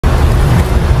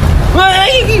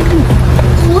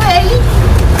Wait.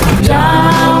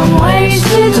 Dumb ways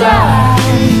to die.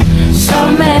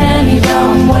 So many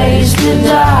dumb ways to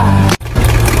die.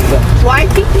 Why?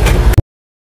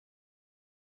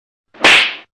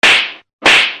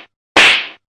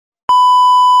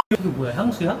 이게 뭐야?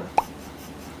 향수야?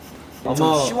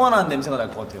 좀 시원한 냄새가 날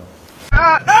것 같아요.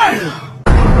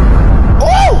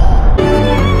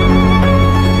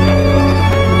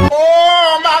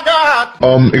 Oh my god!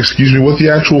 Excuse me, what the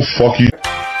actual fuck you?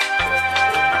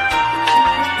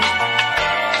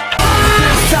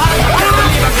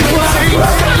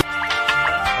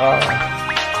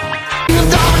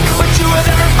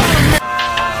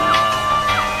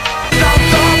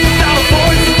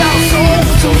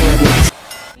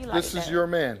 This is your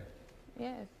man.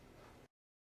 Yes.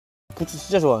 부츠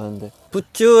진짜 좋아하는데.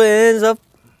 Put your hands up.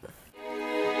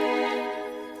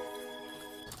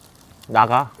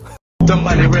 나가.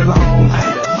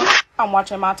 I'm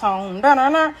watching my tone.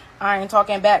 Da-na-na. I ain't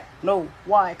talking back. No.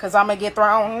 Why? Cause I'ma get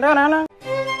thrown. Da-na-na.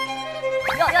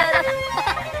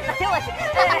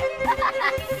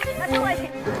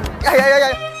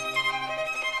 야야야야.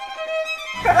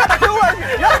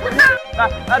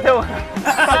 나 태워.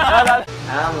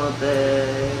 아무 때.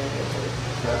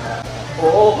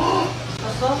 오.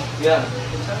 샀어? 미안.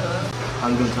 괜찮아.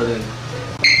 방금 저는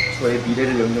저의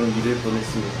미래를 영영 잃을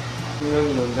뻔했습니다.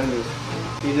 분명히 농장도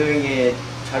민호형의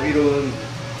자비로운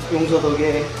용서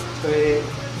덕에 저의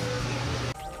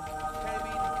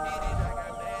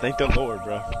Thank the Lord,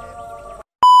 bro.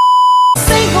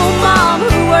 Single mom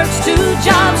who works 2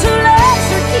 jobs, who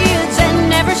loves her kids and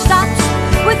never stops,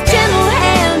 with gentle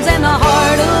hands and the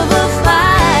heart of a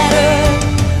fighter.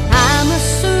 I'm a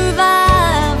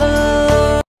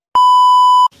survivor.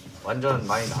 완전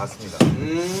많이 나왔습니다.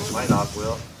 많이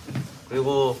나왔고요.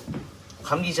 그리고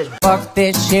감기 진짜 Fuck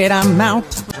this shit, I'm out.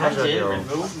 조심하셔야 돼요.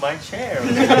 Remove my chair.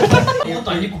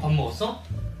 이것도 안 입고 밥 먹었어?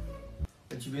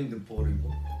 집에 있는데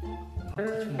버리고.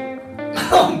 1,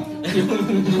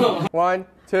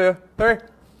 2, 3.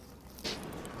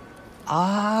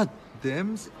 아,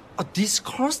 냄새. 아,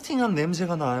 disgusting한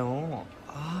냄새가 나요.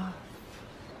 아,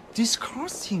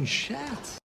 disgusting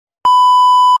shit.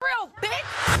 Real bitch.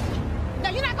 Now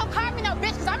you're not gonna call me no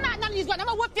bitch, cause I'm not none of these ones. I'm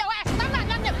gonna whip your ass, cause I'm not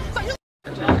none of them. So you.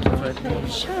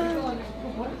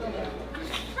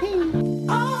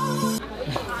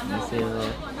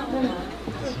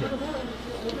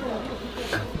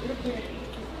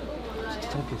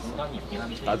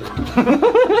 나도.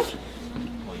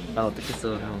 난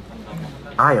어떻겠어, 형.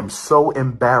 I am so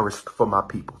embarrassed for my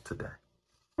people today.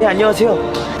 네, 안녕하세요.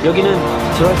 여기는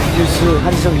브라이튼 뉴스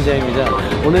한지성 기자입니다.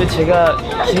 오늘 제가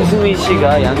김승민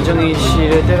씨가 양정희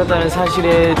씨를 때렸다는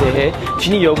사실에 대해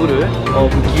진위 여부를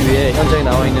묻기 위해 현장에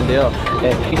나와 있는데요. 네,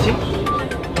 있지?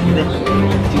 네.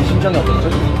 지금 심정이 어떻죠?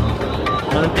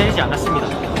 저는 때리지 않았습니다.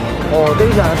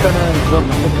 때리지 않았다는 그런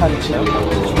강력한 진위.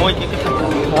 주먹이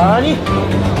깨끗합니다. 아니!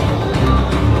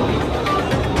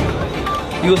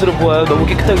 이것으로 보아요. 너무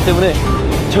깨끗하기 때문에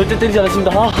절대 때리지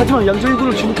않았습니다. 하지만 양정희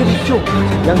군을 주목해 주십시오.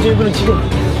 양정희 군은 지금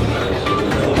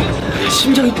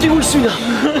심장이 뛰고 있습니다.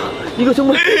 이거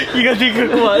정말 이거 되게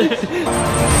그렇구만.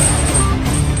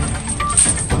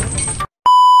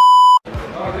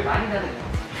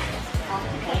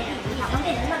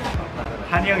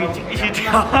 한이 형이 찍기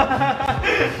싫대요.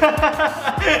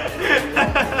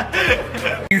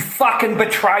 You fucking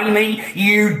betray me,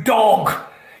 you dog.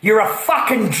 You're a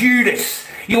fucking Judas.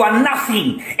 You are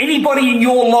nothing. Anybody in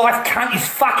your life, cunt, is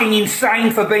fucking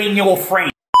insane for being your friend.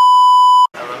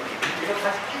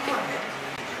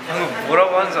 형은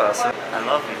뭐라고 하는 줄 알았어요? I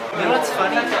love you. You know what's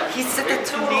funny? He said that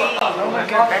to me. Oh my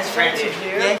god, best friend.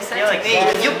 Yeah, he said to me.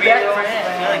 You best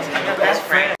friend. I'm your best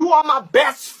friend. You are my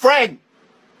best friend.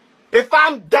 If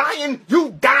I'm dying,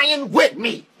 you dying with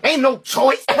me. Ain't no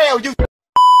choice. Hell, you.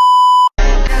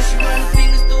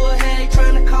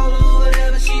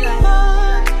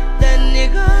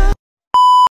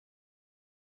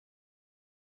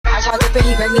 I tried to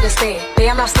he begged me to stay. Babe,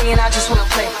 I'm not staying, I just wanna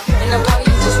play. In the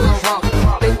party, you just wanna romp.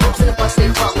 Big boobs in the bus, they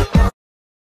pump.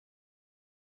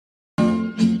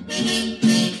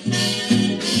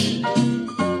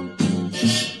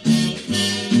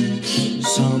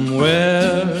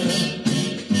 Somewhere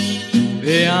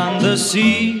beyond the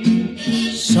sea,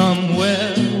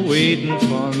 somewhere waiting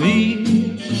for me,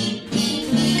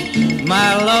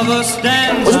 my lover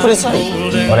stands on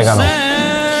golden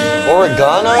sand.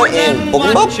 Oregano and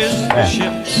bokkeumbap?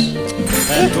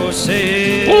 That go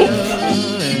sailing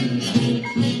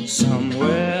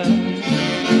somewhere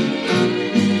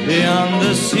beyond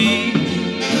the sea.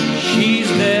 She's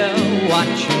there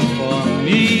watching for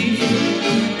me.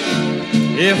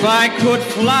 If I could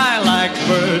fly like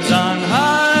birds on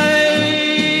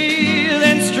high,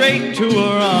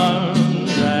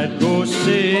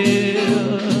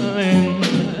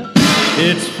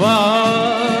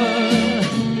 far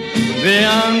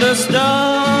beyond the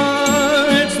star,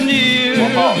 it's near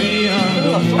beyond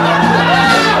the moon.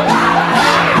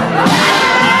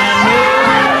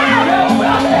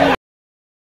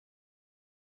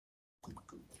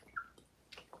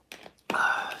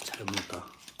 잘 먹었다.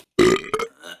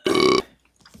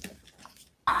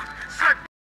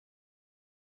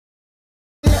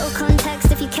 Little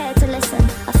context if you care to listen.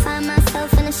 I find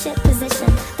myself in a shit position.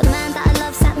 The man that I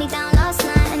love sat me down last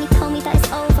night and he told me that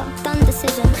it's over, done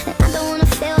decision. And I don't wanna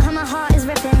feel how my heart is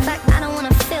ripping. In fact, I don't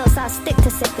wanna feel, so I stick to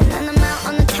sipping. And I'm out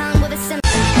on the town with a sim.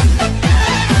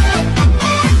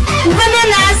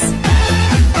 Bananas!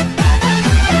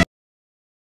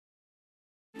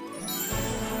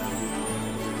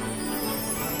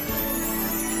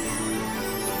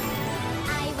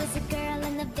 I was a girl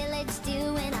in the village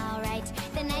doing alright.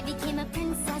 Then I became a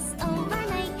princess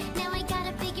overnight. Now I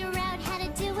gotta figure out how to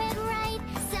do it right.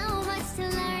 So much to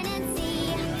learn and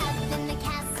see. Up in the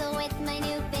castle with my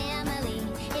new family.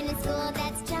 In a school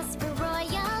that's just for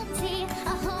royalty.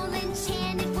 A whole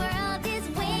enchanted world is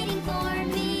waiting for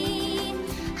me.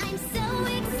 I'm so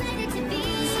excited to be.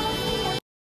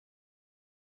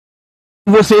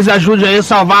 Vocês ajudem aí a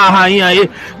salvar a rainha aí.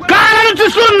 Caralho,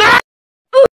 tsunami!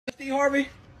 Harvey?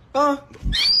 Huh?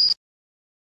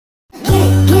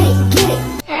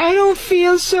 I don't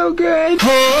feel so good.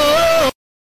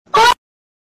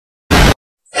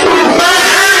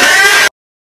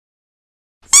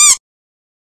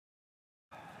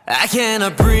 I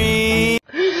cannot breathe.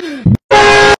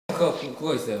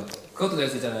 그거 있어요. 그것도 낼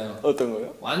수 있잖아요. 어떤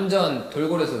거요? 완전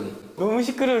돌고래 소리. 너무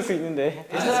시끄러울 수 있는데.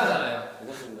 괜찮잖아요.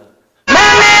 괜찮습니다.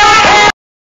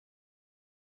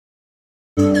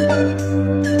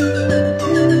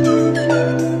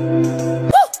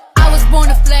 I was born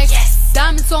to flex.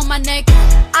 Diamonds on my neck.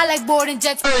 I like boarding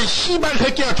jets. 씨발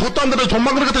새끼야, 좆도 안 되는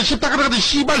존망그릇 같은 씹다그릇 같은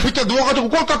씨발 새끼야 누워가지고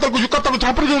꼴깍 떨고 육깍 떨고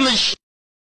자빠져졌네. Is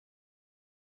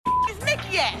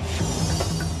Nikki at?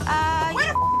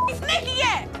 Where the is Nikki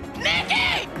at?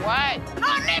 Nikki! What?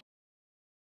 No, Nikki!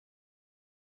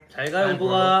 잘 가요,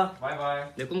 오보가. 바이바이.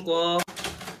 내 꿈꿔.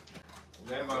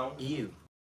 내일 봐요. 이유.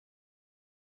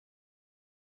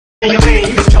 Is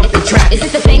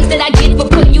it the things that I get for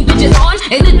putting you bitches on?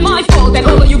 Is it my fault that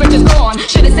all of you bitches gone?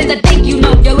 Should've said that thank you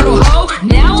note, you little hoe.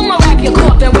 Now I'ma wrap your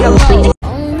coffin with a bow.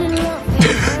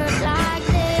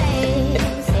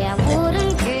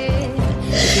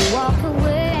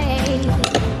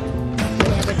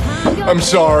 I'm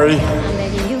sorry.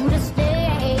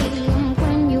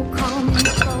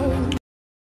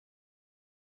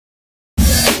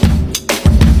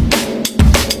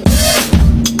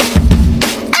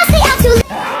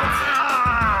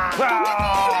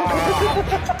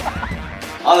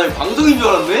 아, 나 이거 방송인 줄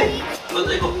알았네?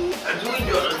 나 이거 방송인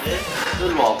줄 알았네.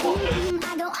 저리 와봐.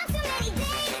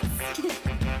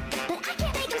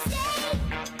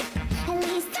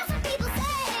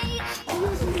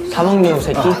 사먹는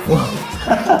새끼?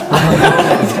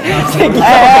 새끼.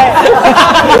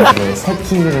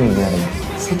 새끼들은 미안해.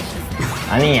 새끼.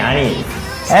 아니.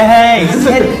 에헤이,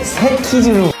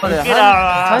 새끼들은.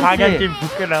 부끄러워. 박약진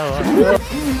부끄러워.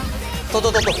 더.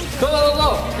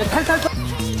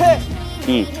 탈.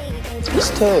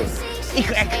 스텝.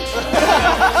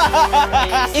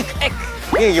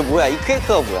 이게 뭐야?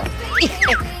 이크엑스가 뭐야?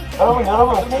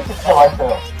 여러분, 케이크 진짜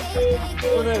맛있어요.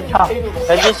 자,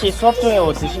 벤지씨 수업 중에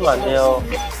뭐 드시면 안 돼요.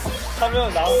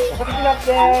 하면 나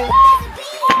성민학생.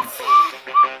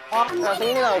 야,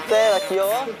 성민아 어때? 나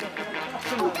귀여워?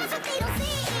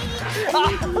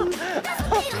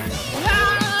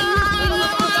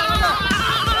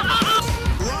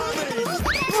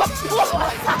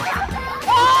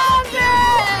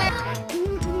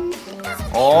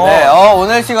 네,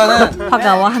 오늘 시간은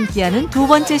화가와 함께하는 두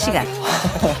번째 시간.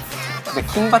 근데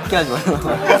킹받게 하지 말고.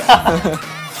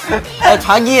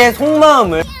 자기의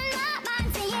속마음을.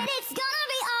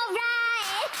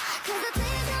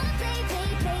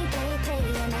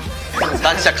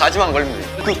 난 진짜 가지만 걸리면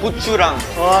돼. 그 고추랑.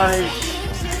 와이,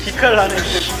 기칼 나네.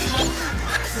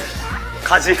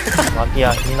 가지.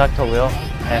 마피아 김각터고요.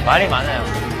 네, 말이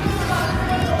많아요.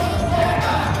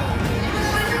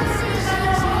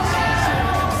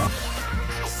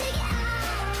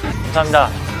 감사합니다.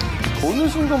 어느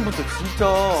순간부터 진짜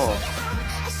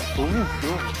너무 웃겨.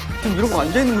 지금 이런 거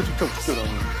앉아있는 거조차 웃겨,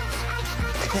 나는.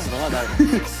 그냥 너가 날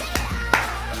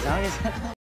이상하게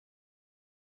생각해.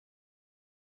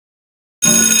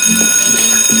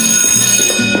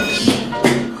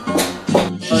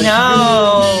 No,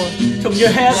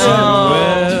 종료해야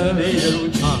Somewhere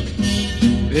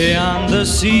beyond the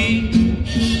sea,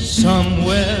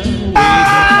 somewhere waiting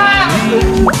for me.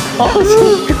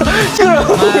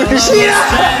 싫어.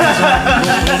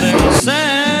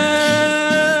 Sands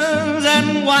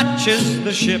and watches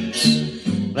the ships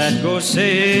that go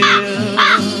sailing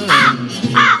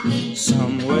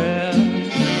somewhere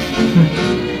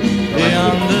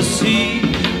beyond the sea.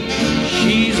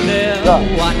 She's there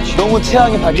watching. 너무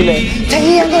태양이 밝길래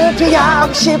태양을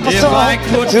피하고 싶었어.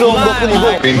 들어온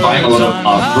것뿐이고. Been buying a lot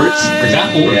of fruits, for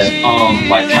example,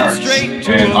 like carrots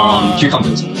and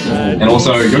cucumbers, and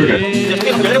also yogurt.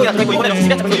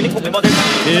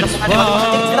 It's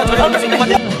far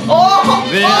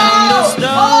beyond the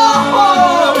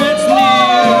star, it's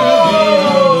near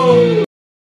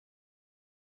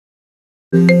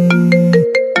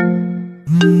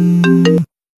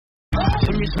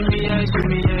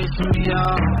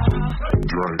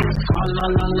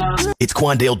It's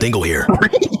Quandale Dingle here.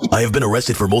 I have been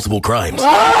arrested for multiple crimes,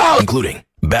 including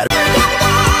battery.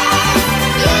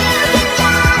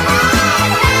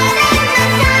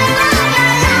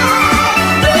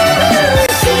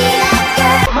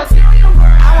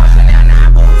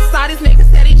 Saw these niggas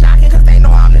steady jocking cause they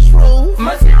know I'm the truth.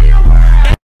 Material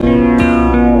world.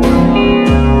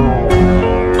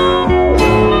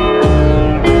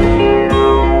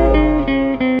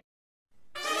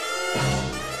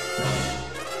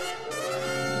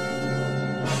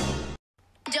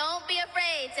 Don't be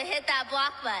afraid to hit that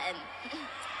block button.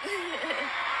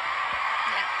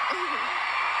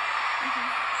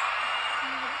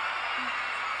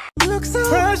 Look so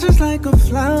precious like a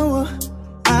flower.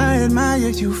 I admire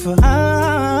you for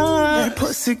hours. That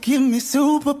pussy give me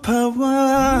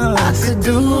superpower. I could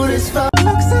do this for.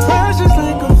 Look so precious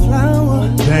like a flower.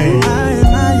 Damn. I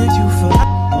admire you for.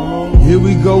 Here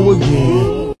we go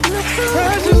again. Look so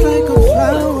precious like a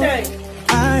flower.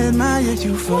 I admire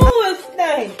you for. Who is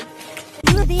that?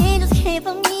 The angels came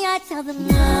for me, I tell them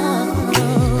no. I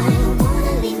don't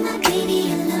wanna leave my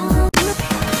baby alone.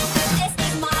 This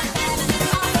is my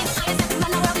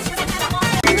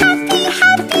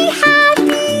happy,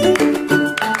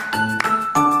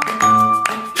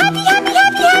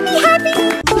 happy.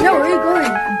 No, where are you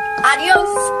going?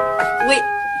 Adios. Wait.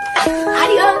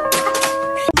 Adios.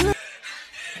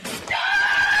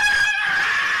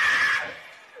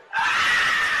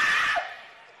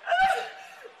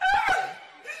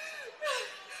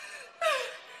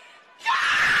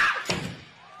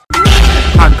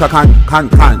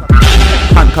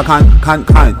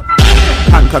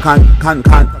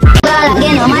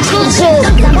 You know my choo-choo.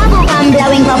 The bubble gum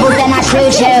blowing bubbles and I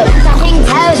choo-choo. The pink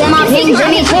toes and my pink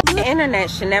Jimmy Choo. The internet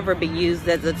should never be used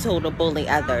as a tool to bully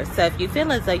others. So if you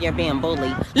feel as though you're being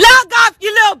bullied, log off,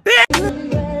 you little bitch!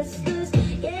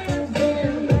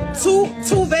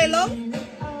 Two velo.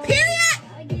 Period.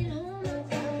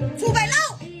 Two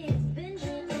velo.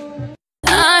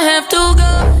 I have to go.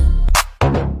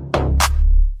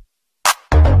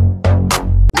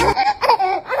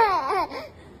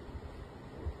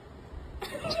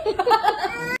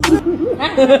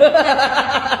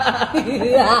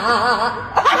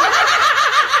 Ha